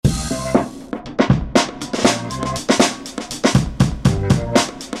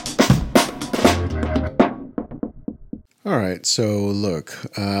All right, so look,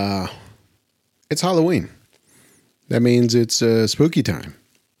 it's Halloween. That means it's a spooky time.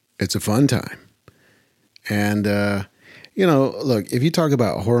 It's a fun time. And, look, if you talk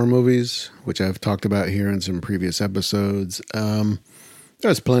about horror movies, which I've talked about here in some previous episodes,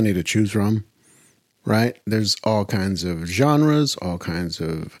 there's plenty to choose from, right? There's all kinds of genres, all kinds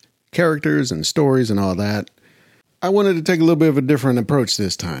of characters and stories and all that. I wanted to take a little bit of a different approach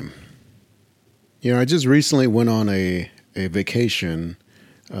this time. I just recently went on a vacation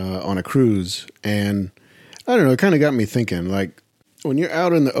on a cruise, and I don't know, it kind of got me thinking, like, when you're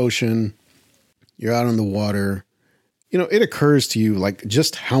out in the ocean, you're out on the water, it occurs to you, like,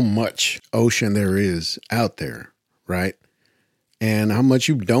 just how much ocean there is out there, right? And how much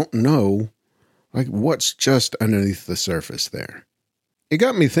you don't know, like, what's just underneath the surface there. It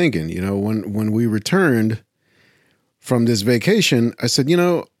got me thinking, when we returned from this vacation, I said,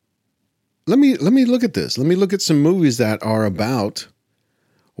 let me look at this. Let me look at some movies that are about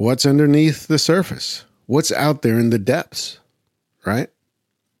what's underneath the surface, what's out there in the depths, right?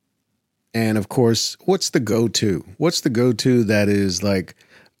 And of course, what's the go-to? What's the go-to that is like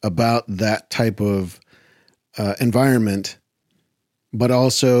about that type of environment, but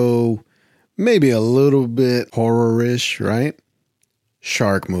also maybe a little bit horror-ish, right?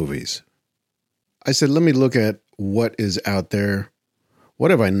 Shark movies. I said, let me look at what is out there. What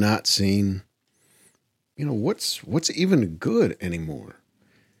have I not seen? What's even good anymore?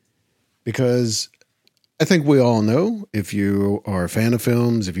 Because I think we all know, if you are a fan of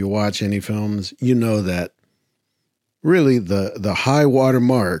films, if you watch any films, you know that really the high water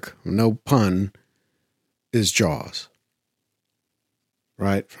mark, no pun, is Jaws.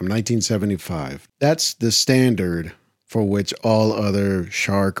 Right? From 1975. That's the standard for which all other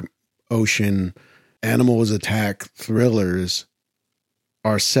shark, ocean, animals attack thrillers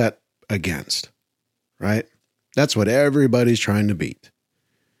are set against, right? That's what everybody's trying to beat.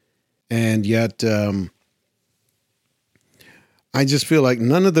 And yet, I just feel like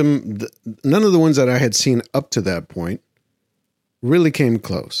none of the ones that I had seen up to that point really came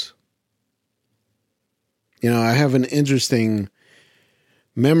close. I have an interesting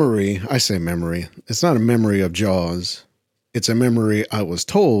memory. I say memory. It's not a memory of Jaws. It's a memory I was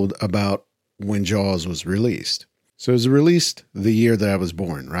told about when Jaws was released. So it was released the year that I was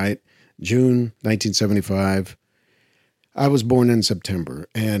born, right? June 1975. I was born in September.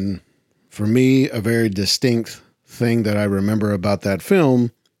 And for me, a very distinct thing that I remember about that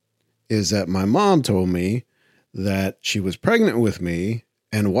film is that my mom told me that she was pregnant with me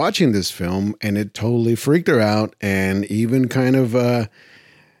and watching this film, and it totally freaked her out and even kind of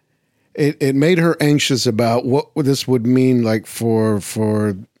it made her anxious about what this would mean like for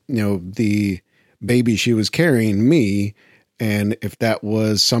the baby she was carrying, me, and if that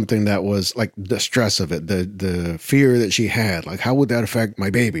was something that was like the stress of it, the fear that she had, like how would that affect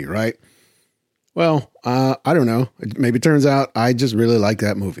my baby, right? Well, I don't know. Maybe it turns out I just really like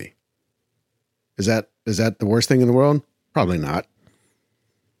that movie. Is that the worst thing in the world? Probably not.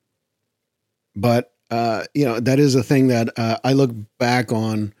 But that is a thing that I look back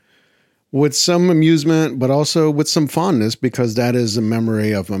on with some amusement, but also with some fondness, because that is a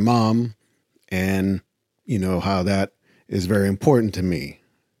memory of my mom. And you know how that is very important to me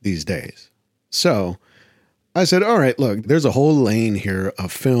these days. So I said, all right, look, there's a whole lane here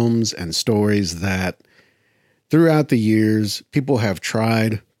of films and stories that throughout the years, people have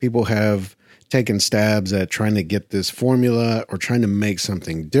taken stabs at trying to get this formula or trying to make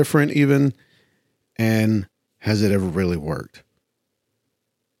something different even. And has it ever really worked?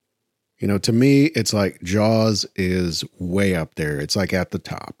 To me, it's like Jaws is way up there. It's like at the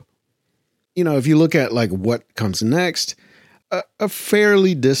top. If you look at like what comes next, a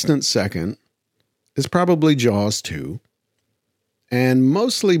fairly distant second is probably Jaws 2. And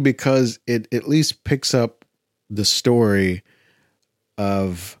mostly because it at least picks up the story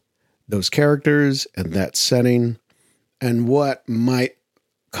of those characters and that setting and what might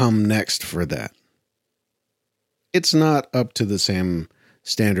come next for that. It's not up to the same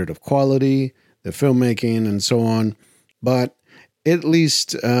standard of quality, the filmmaking and so on, but at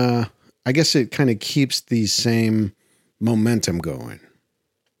least I guess it kind of keeps the same momentum going.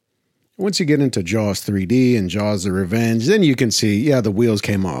 Once you get into Jaws 3D and Jaws the Revenge, then you can see, the wheels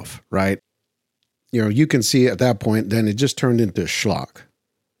came off, right? You can see at that point, then it just turned into schlock,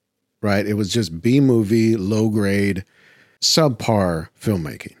 right? It was just B-movie, low-grade, subpar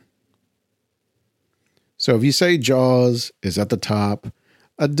filmmaking. So if you say Jaws is at the top,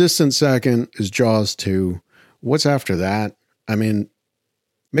 a distant second is Jaws 2. What's after that? I mean,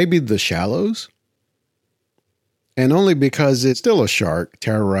 maybe The Shallows? And only because it's still a shark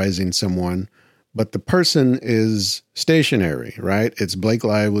terrorizing someone, but the person is stationary, right? It's Blake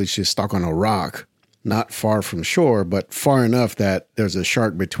Lively. She's stuck on a rock, not far from shore, but far enough that there's a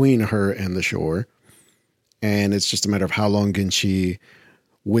shark between her and the shore. And it's just a matter of how long can she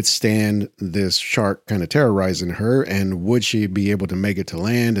withstand this shark kind of terrorizing her, and would she be able to make it to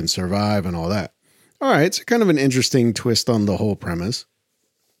land and survive and all that. All right, it's kind of an interesting twist on the whole premise.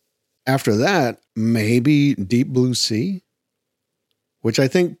 After that, maybe Deep Blue Sea, which I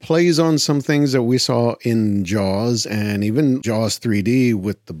think plays on some things that we saw in Jaws and even Jaws 3D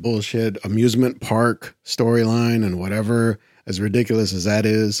with the bullshit amusement park storyline and whatever, as ridiculous as that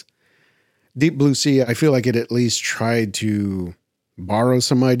is. Deep Blue Sea, I feel like it at least tried to borrow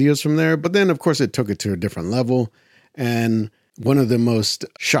some ideas from there, but then of course it took it to a different level. And one of the most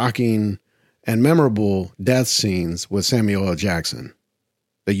shocking and memorable death scenes was Samuel L. Jackson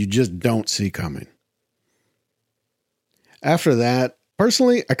that you just don't see coming. After that,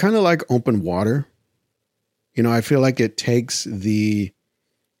 personally, I kind of like Open Water. You know, I feel like it takes the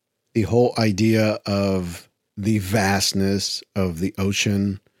whole idea of the vastness of the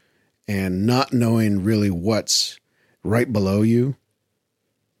ocean and not knowing really what's right below you.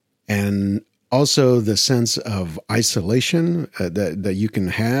 And also the sense of isolation that you can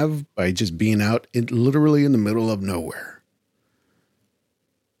have by just being out literally in the middle of nowhere.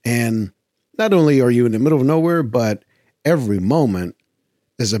 And not only are you in the middle of nowhere, but every moment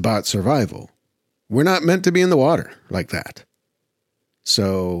is about survival. We're not meant to be in the water like that.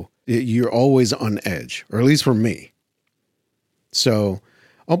 So you're always on edge, or at least for me. So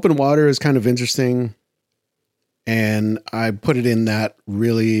Open Water is kind of interesting. And I put it in that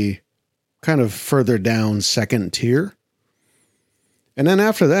really kind of further down second tier. And then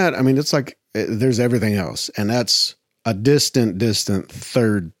after that, I mean, it's like there's everything else. And that's a distant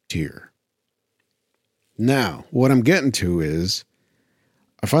third tier. Now, what I'm getting to is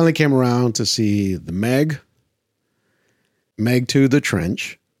I finally came around to see the Meg 2, The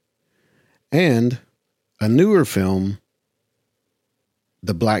Trench, and a newer film,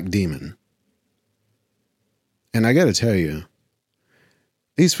 The Black Demon. And I got to tell you,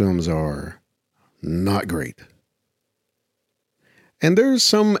 these films are not great. And there's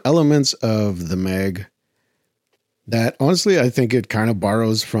some elements of The Meg that honestly, I think it kind of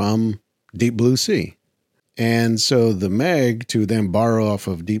borrows from Deep Blue Sea. And so the Meg, to then borrow off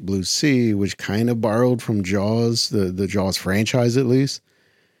of Deep Blue Sea, which kind of borrowed from Jaws, the Jaws franchise at least.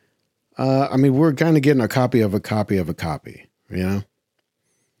 I mean, we're kind of getting a copy of a copy of a copy, you know?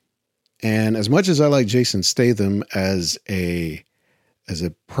 And as much as I like Jason Statham as a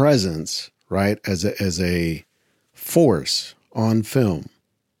presence, right, as a force on film,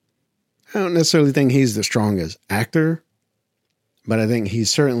 I don't necessarily think he's the strongest actor, but I think he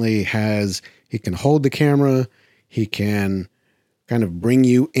certainly he can hold the camera, he can kind of bring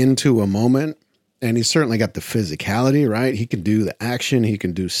you into a moment, and he's certainly got the physicality, right? He can do the action, he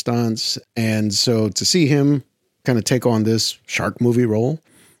can do stunts, and so to see him kind of take on this shark movie role,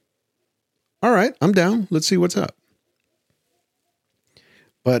 all right, I'm down. Let's see what's up.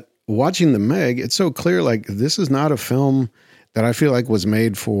 But watching The Meg, it's so clear, like, this is not a film that I feel like was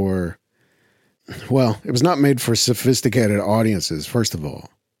made for, well, it was not made for sophisticated audiences, first of all.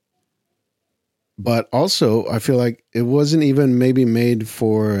 But also, I feel like it wasn't even maybe made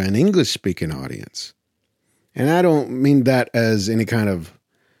for an English-speaking audience. And I don't mean that as any kind of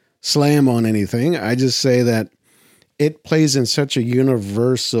slam on anything. I just say that it plays in such a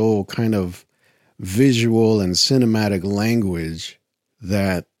universal kind of visual and cinematic language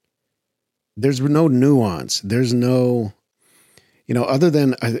that there's no nuance. There's no, you know, other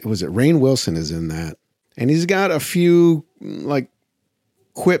than, was it Rainn Wilson is in that. And he's got a few like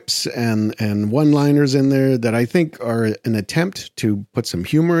quips and one-liners in there that I think are an attempt to put some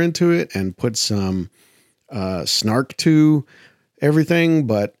humor into it and put some snark to everything.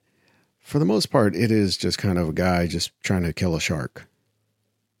 But for the most part, it is just kind of a guy just trying to kill a shark.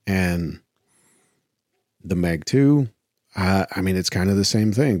 And The Meg 2, I mean, it's kind of the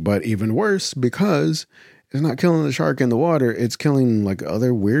same thing, but even worse because it's not killing the shark in the water. It's killing like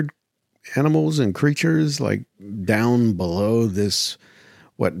other weird animals and creatures like down below this,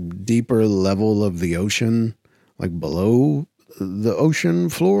 deeper level of the ocean, like below the ocean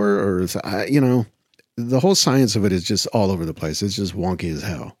floor, or, you know, the whole science of it is just all over the place. It's just wonky as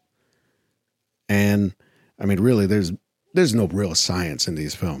hell. And I mean, really, there's no real science in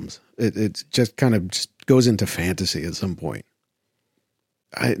these films. It just kind of just goes into fantasy at some point.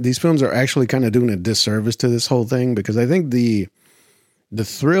 These films are actually kind of doing a disservice to this whole thing because I think the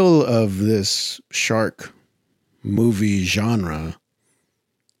thrill of this shark movie genre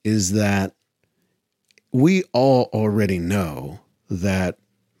is that we all already know that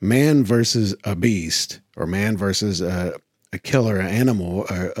man versus a beast or man versus a killer animal,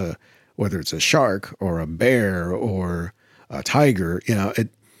 whether it's a shark or a bear or a tiger,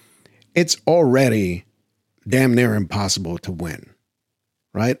 it's already damn near impossible to win,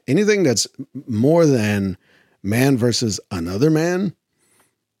 right? Anything that's more than man versus another man,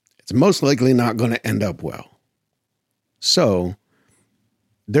 it's most likely not going to end up well. So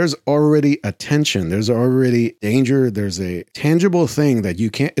there's already a tension. There's already danger. There's a tangible thing that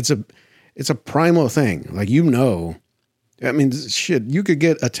you can't, it's a primal thing. Like, I mean, shit, you could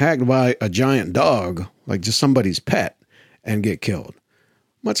get attacked by a giant dog, like just somebody's pet, and get killed,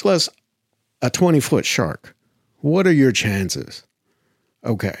 much less a 20-foot shark. What are your chances?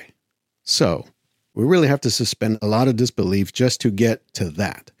 Okay. So we really have to suspend a lot of disbelief just to get to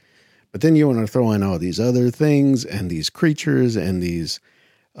that. But then you want to throw in all these other things and these creatures and these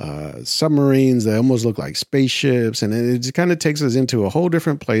submarines that almost look like spaceships. And it just kind of takes us into a whole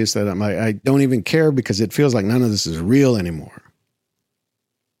different place that I don't even care, because it feels like none of this is real anymore.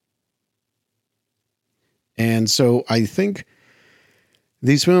 And so I think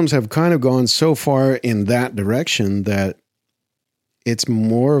these films have kind of gone so far in that direction that it's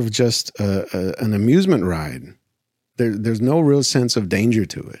more of just an amusement ride. There's no real sense of danger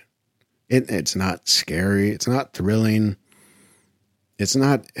to it. It's not scary. It's not thrilling. It's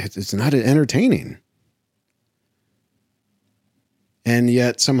not entertaining. And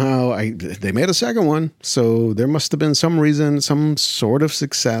yet somehow they made a second one. So there must have been some reason, some sort of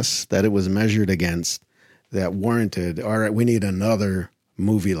success that it was measured against that warranted, all right, we need another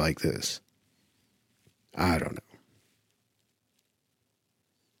movie like this. I don't know.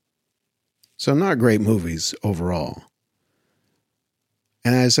 So not great movies overall.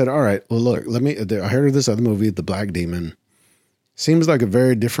 And I said, all right, well, look, I heard of this other movie, The Black Demon. Seems like a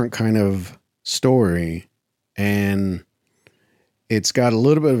very different kind of story. And it's got a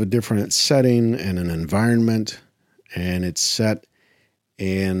little bit of a different setting and an environment. And it's set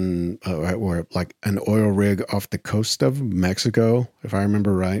in or like an oil rig off the coast of Mexico, if I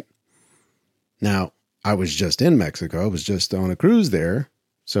remember right. Now, I was just in Mexico. I was just on a cruise there.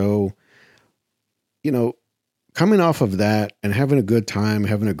 So, coming off of that and having a good time,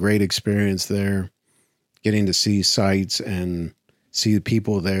 having a great experience there, getting to see sights and see the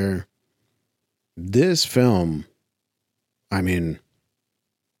people there. This film, I mean,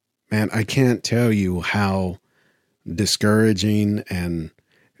 man, I can't tell you how discouraging and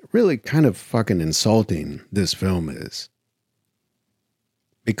really kind of fucking insulting this film is.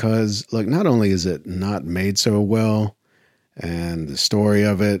 Because, look, not only is it not made so well, and the story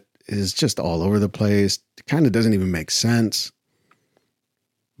of it is just all over the place. It kind of doesn't even make sense.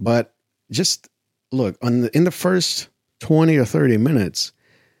 But just look, in the first 20 or 30 minutes,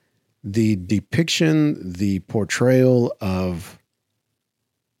 the depiction, the portrayal of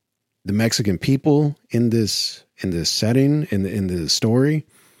the Mexican people in this setting, in the story,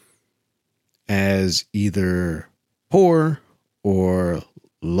 as either poor or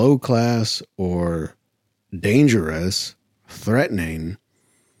low class or dangerous, threatening,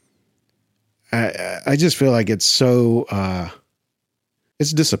 I just feel like it's so,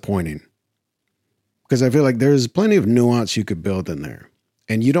 it's disappointing, because I feel like there's plenty of nuance you could build in there,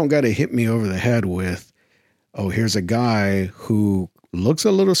 and you don't got to hit me over the head with, oh, here's a guy who looks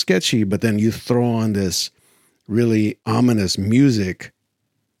a little sketchy, but then you throw on this really ominous music,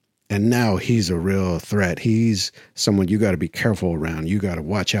 and now he's a real threat. He's someone you got to be careful around. You got to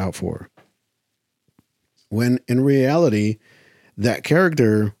watch out for. When in reality, that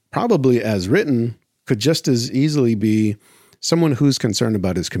character, probably as written, could just as easily be someone who's concerned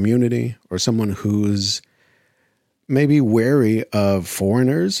about his community, or someone who's maybe wary of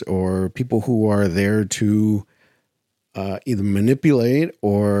foreigners or people who are there to either manipulate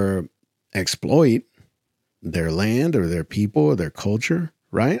or exploit their land or their people or their culture,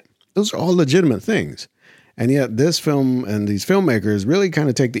 right? Those are all legitimate things. And yet this film and these filmmakers really kind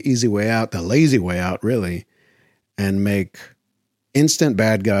of take the easy way out, the lazy way out, really, and make instant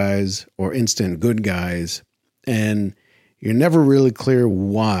bad guys or instant good guys. And you're never really clear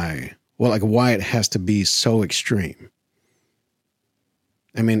why. Well, like why it has to be so extreme.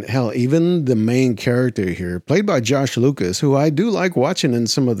 I mean, hell, even the main character here, played by Josh Lucas, who I do like watching in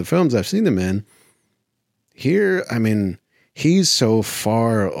some of the films I've seen him in. Here, I mean, he's so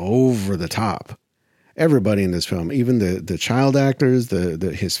far over the top. Everybody in this film, even the child actors,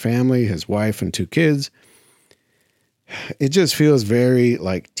 his family, his wife and 2 kids, it just feels very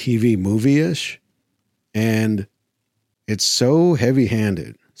like TV movie-ish. And it's so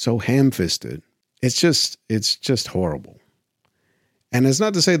heavy-handed, so ham-fisted. It's just horrible. And it's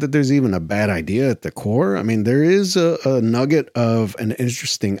not to say that there's even a bad idea at the core. I mean, there is a nugget of an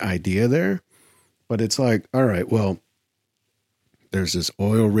interesting idea there, but it's like, all right, well, there's this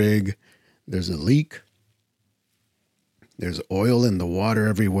oil rig, there's a leak, there's oil in the water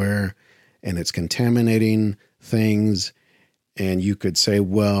everywhere, and it's contaminating things. And you could say,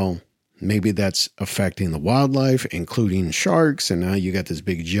 well, maybe that's affecting the wildlife, including sharks. And now you got this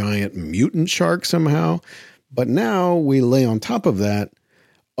big giant mutant shark somehow. But now we lay on top of that,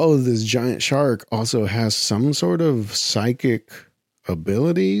 oh, this giant shark also has some sort of psychic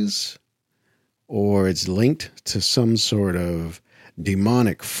abilities, or it's linked to some sort of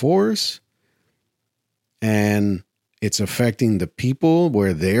demonic force, and it's affecting the people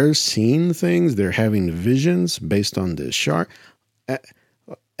where they're seeing things, they're having visions based on this shark.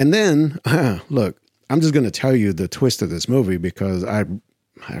 And then, look, I'm just going to tell you the twist of this movie because I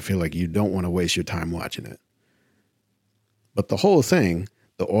feel like you don't want to waste your time watching it. But the whole thing,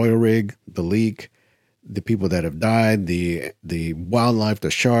 the oil rig, the leak, the people that have died, the wildlife, the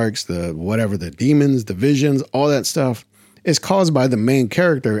sharks, the whatever, the demons, the visions, all that stuff is caused by the main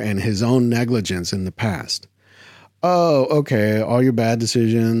character and his own negligence in the past. Oh, okay. All your bad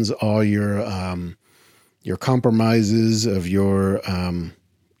decisions, all your compromises of your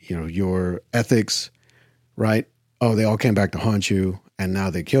ethics, right? Oh, they all came back to haunt you, and now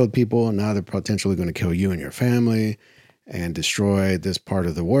they killed people, and now they're potentially going to kill you and your family and destroy this part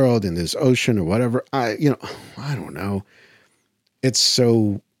of the world in this ocean or whatever. I don't know. It's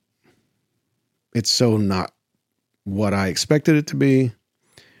so not what I expected it to be,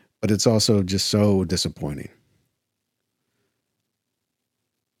 but it's also just so disappointing.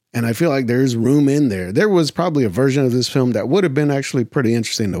 And I feel like there's room in there. There was probably a version of this film that would have been actually pretty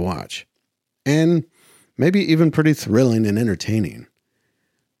interesting to watch, and maybe even pretty thrilling and entertaining.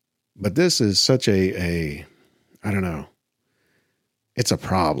 But this is such I don't know. It's a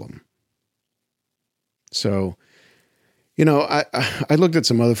problem. So, I looked at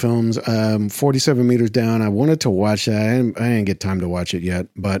some other films. 47 Meters Down. I wanted to watch that. I didn't get time to watch it yet,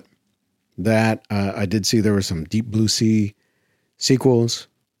 but that I did see there were some Deep Blue Sea sequels,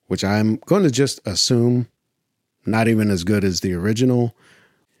 which I'm going to just assume not even as good as the original.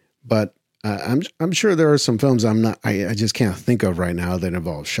 But I'm sure there are some films I just can't think of right now that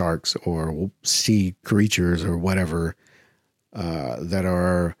involve sharks or sea creatures or whatever that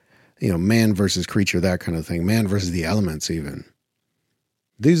are, man versus creature, that kind of thing, man versus the elements even.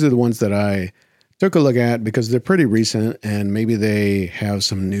 These are the ones that I took a look at because they're pretty recent and maybe they have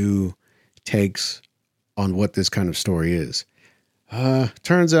some new takes on what this kind of story is.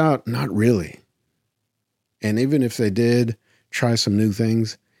 Turns out not really. And even if they did try some new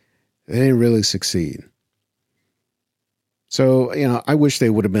things, they didn't really succeed. So, I wish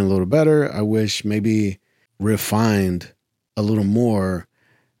they would have been a little better. I wish maybe refined a little more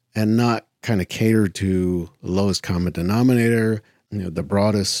and not kind of cater to the lowest common denominator, the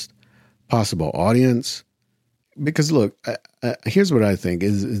broadest possible audience. Because look, here's what I think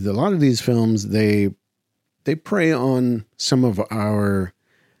is a lot of these films, they prey on some of our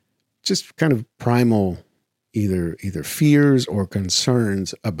just kind of primal either fears or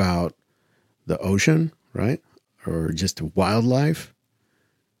concerns about the ocean, right? Or just wildlife.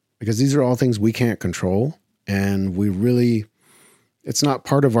 Because these are all things we can't control. And it's not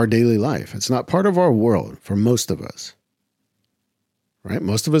part of our daily life. It's not part of our world for most of us, right?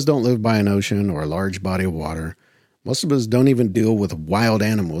 Most of us don't live by an ocean or a large body of water. Most of us don't even deal with wild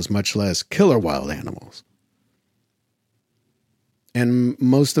animals, much less killer wild animals. And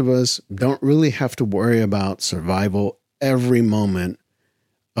most of us don't really have to worry about survival every moment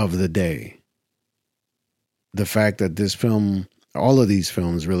of the day. The fact that this film, all of these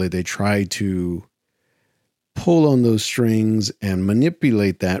films really, they try to pull on those strings and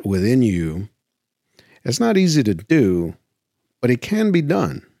manipulate that within you. It's not easy to do, but it can be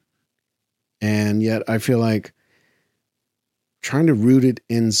done. And yet I feel like trying to root it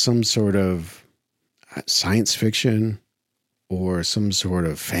in some sort of science fiction or some sort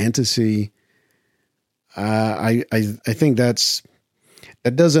of fantasy, I think that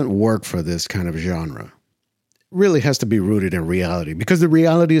doesn't work for this kind of genre. It really has to be rooted in reality because the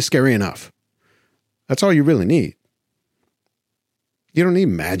reality is scary enough. That's all you really need. You don't need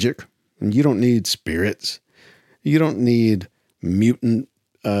magic. You don't need spirits. You don't need mutant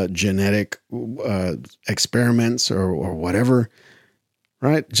genetic experiments or whatever,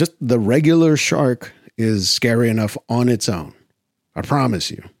 right? Just the regular shark is scary enough on its own. I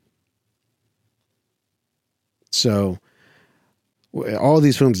promise you. So all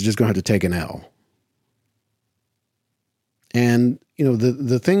these films are just going to have to take an L. And,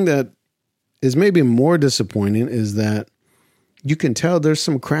 the thing that is maybe more disappointing is that You can tell there's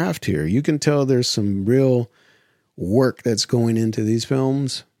some craft here. You can tell there's some real work that's going into these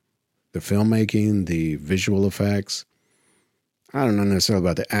films, the filmmaking, the visual effects. I don't know necessarily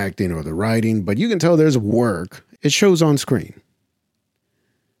about the acting or the writing, but you can tell there's work. It shows on screen.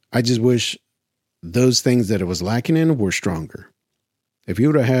 I just wish those things that it was lacking in were stronger. If you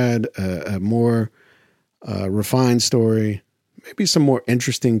would have had a more refined story, maybe some more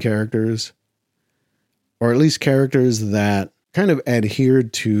interesting characters, or at least characters that kind of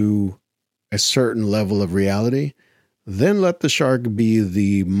adhered to a certain level of reality, then let the shark be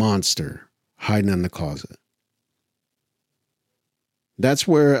the monster hiding in the closet. That's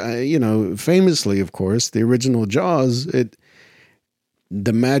where, famously, of course, the original Jaws,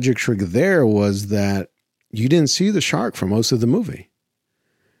 the magic trick there was that you didn't see the shark for most of the movie.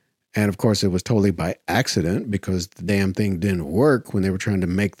 And of course, it was totally by accident because the damn thing didn't work when they were trying to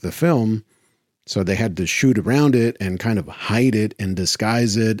make the film. So they had to shoot around it and kind of hide it and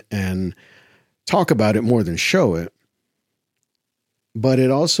disguise it and talk about it more than show it. But it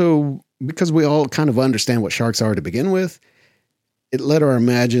also, because we all kind of understand what sharks are to begin with, it let our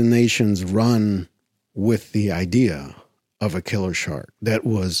imaginations run with the idea of a killer shark that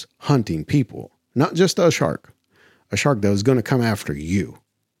was hunting people, not just a shark that was going to come after you.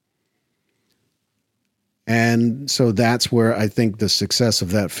 And so that's where I think the success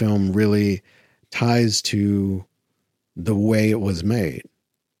of that film really ties to the way it was made.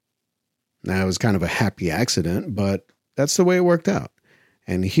 Now, it was kind of a happy accident, but that's the way it worked out.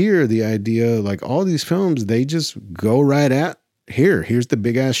 And here, the idea, like all these films, they just go right at, here's the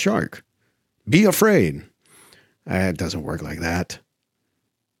big ass shark. Be afraid. It doesn't work like that.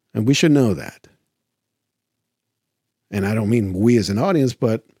 And we should know that. And I don't mean we as an audience,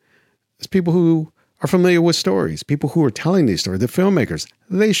 but as people who are familiar with stories, people who are telling these stories, the filmmakers,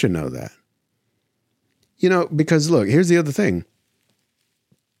 they should know that. Because look, here's the other thing.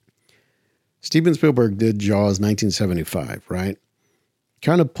 Steven Spielberg did Jaws 1975, right?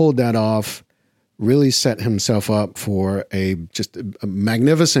 Kind of pulled that off, really set himself up for a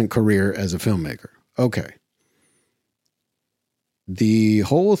magnificent career as a filmmaker. Okay. The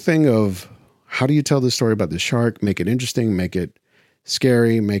whole thing of how do you tell the story about the shark, make it interesting, make it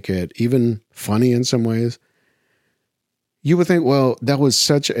scary, make it even funny in some ways. You would think, well, that was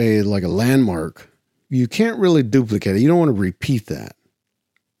such a landmark. You can't really duplicate it. You don't want to repeat that.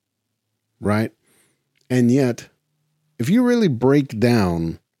 Right? And yet, if you really break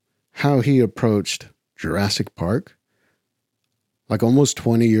down how he approached Jurassic Park, like almost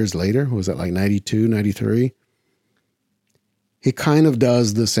 20 years later, was that like 92, 93? He kind of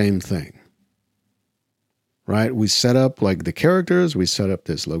does the same thing. Right? We set up like the characters, we set up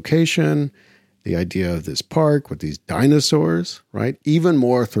this location, the idea of this park with these dinosaurs, right? Even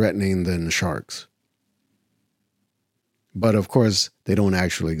more threatening than the sharks. But of course, they don't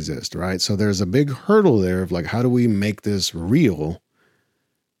actually exist, right? So there's a big hurdle there of like, how do we make this real,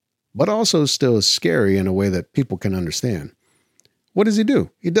 but also still scary in a way that people can understand? What does he do?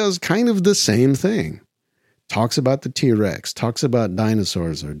 He does kind of the same thing. Talks about the T-Rex, talks about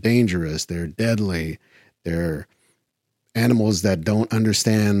dinosaurs are dangerous, they're deadly, they're animals that don't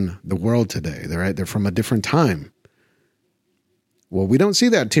understand the world today. They're from a different time. Well, we don't see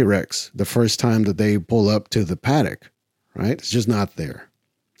that T-Rex the first time that they pull up to the paddock, right? It's just not there.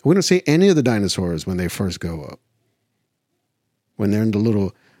 We don't see any of the dinosaurs when they first go up. When they're in the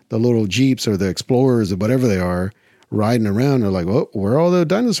little Jeeps or the Explorers or whatever they are riding around, they're like, well, where are all the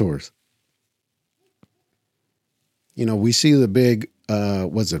dinosaurs? We see the big,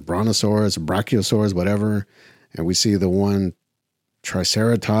 Brontosaurus, Brachiosaurus, whatever. And we see the one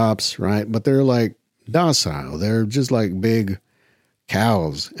Triceratops, right? But they're like docile. They're just like big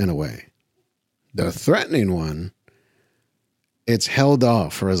cows in a way. The threatening one, it's held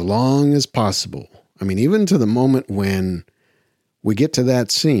off for as long as possible. I mean, even to the moment when we get to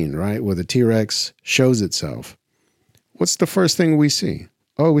that scene, right, where the T-Rex shows itself. What's the first thing we see?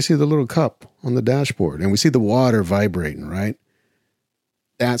 Oh, we see the little cup on the dashboard and we see the water vibrating, right?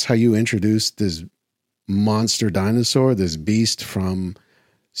 That's how you introduce this monster dinosaur, this beast from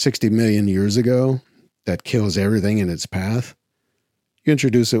 60 million years ago that kills everything in its path. You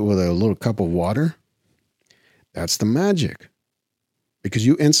introduce it with a little cup of water. That's the magic. Because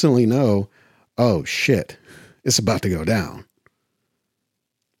you instantly know, oh shit, it's about to go down.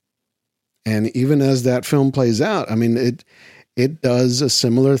 And even as that film plays out, I mean, it does a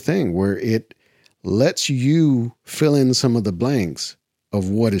similar thing where it lets you fill in some of the blanks of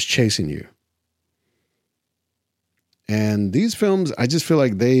what is chasing you. And these films, I just feel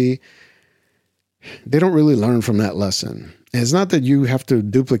like they don't really learn from that lesson. And it's not that you have to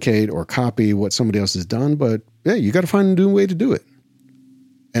duplicate or copy what somebody else has done, but yeah, you got to find a new way to do it.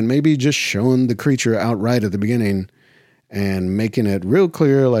 And maybe just showing the creature outright at the beginning and making it real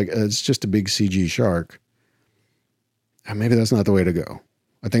clear, like it's just a big CG shark. And maybe that's not the way to go.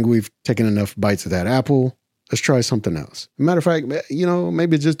 I think we've taken enough bites of that apple. Let's try something else. Matter of fact,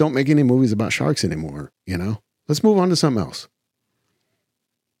 maybe just don't make any movies about sharks anymore. Let's move on to something else.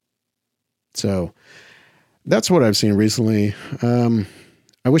 So that's what I've seen recently.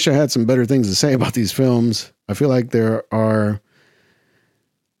 I wish I had some better things to say about these films. I feel like there are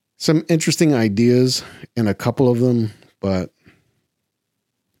some interesting ideas in a couple of them, but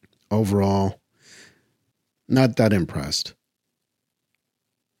overall, not that impressed.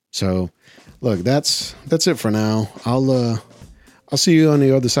 So, look, that's it for now. I'll see you on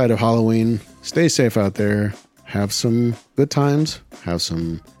the other side of Halloween. Stay safe out there. Have some good times. Have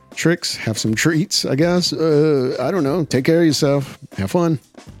some tricks. Have some treats, I guess. I don't know. Take care of yourself. Have fun.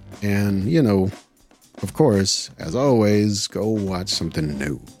 And, of course, as always, go watch something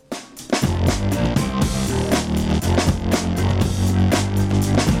new.